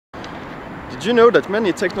Did you know that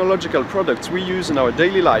many technological products we use in our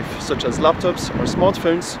daily life, such as laptops or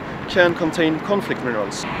smartphones, can contain conflict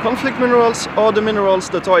minerals? Conflict minerals are the minerals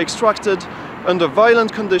that are extracted under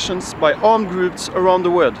violent conditions by armed groups around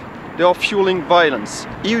the world. They are fueling violence.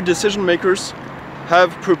 EU decision makers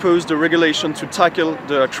have proposed a regulation to tackle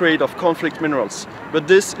the trade of conflict minerals, but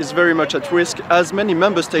this is very much at risk as many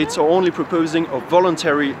member states are only proposing a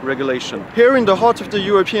voluntary regulation. Here in the heart of the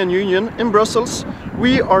European Union, in Brussels,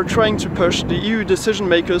 we are trying to push the EU decision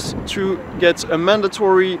makers to get a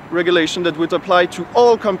mandatory regulation that would apply to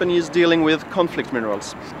all companies dealing with conflict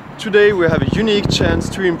minerals. Today we have a unique chance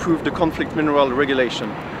to improve the conflict mineral regulation.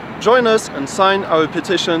 Join us and sign our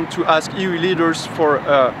petition to ask EU leaders for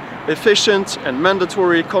efficient and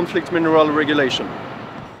mandatory conflict mineral regulation.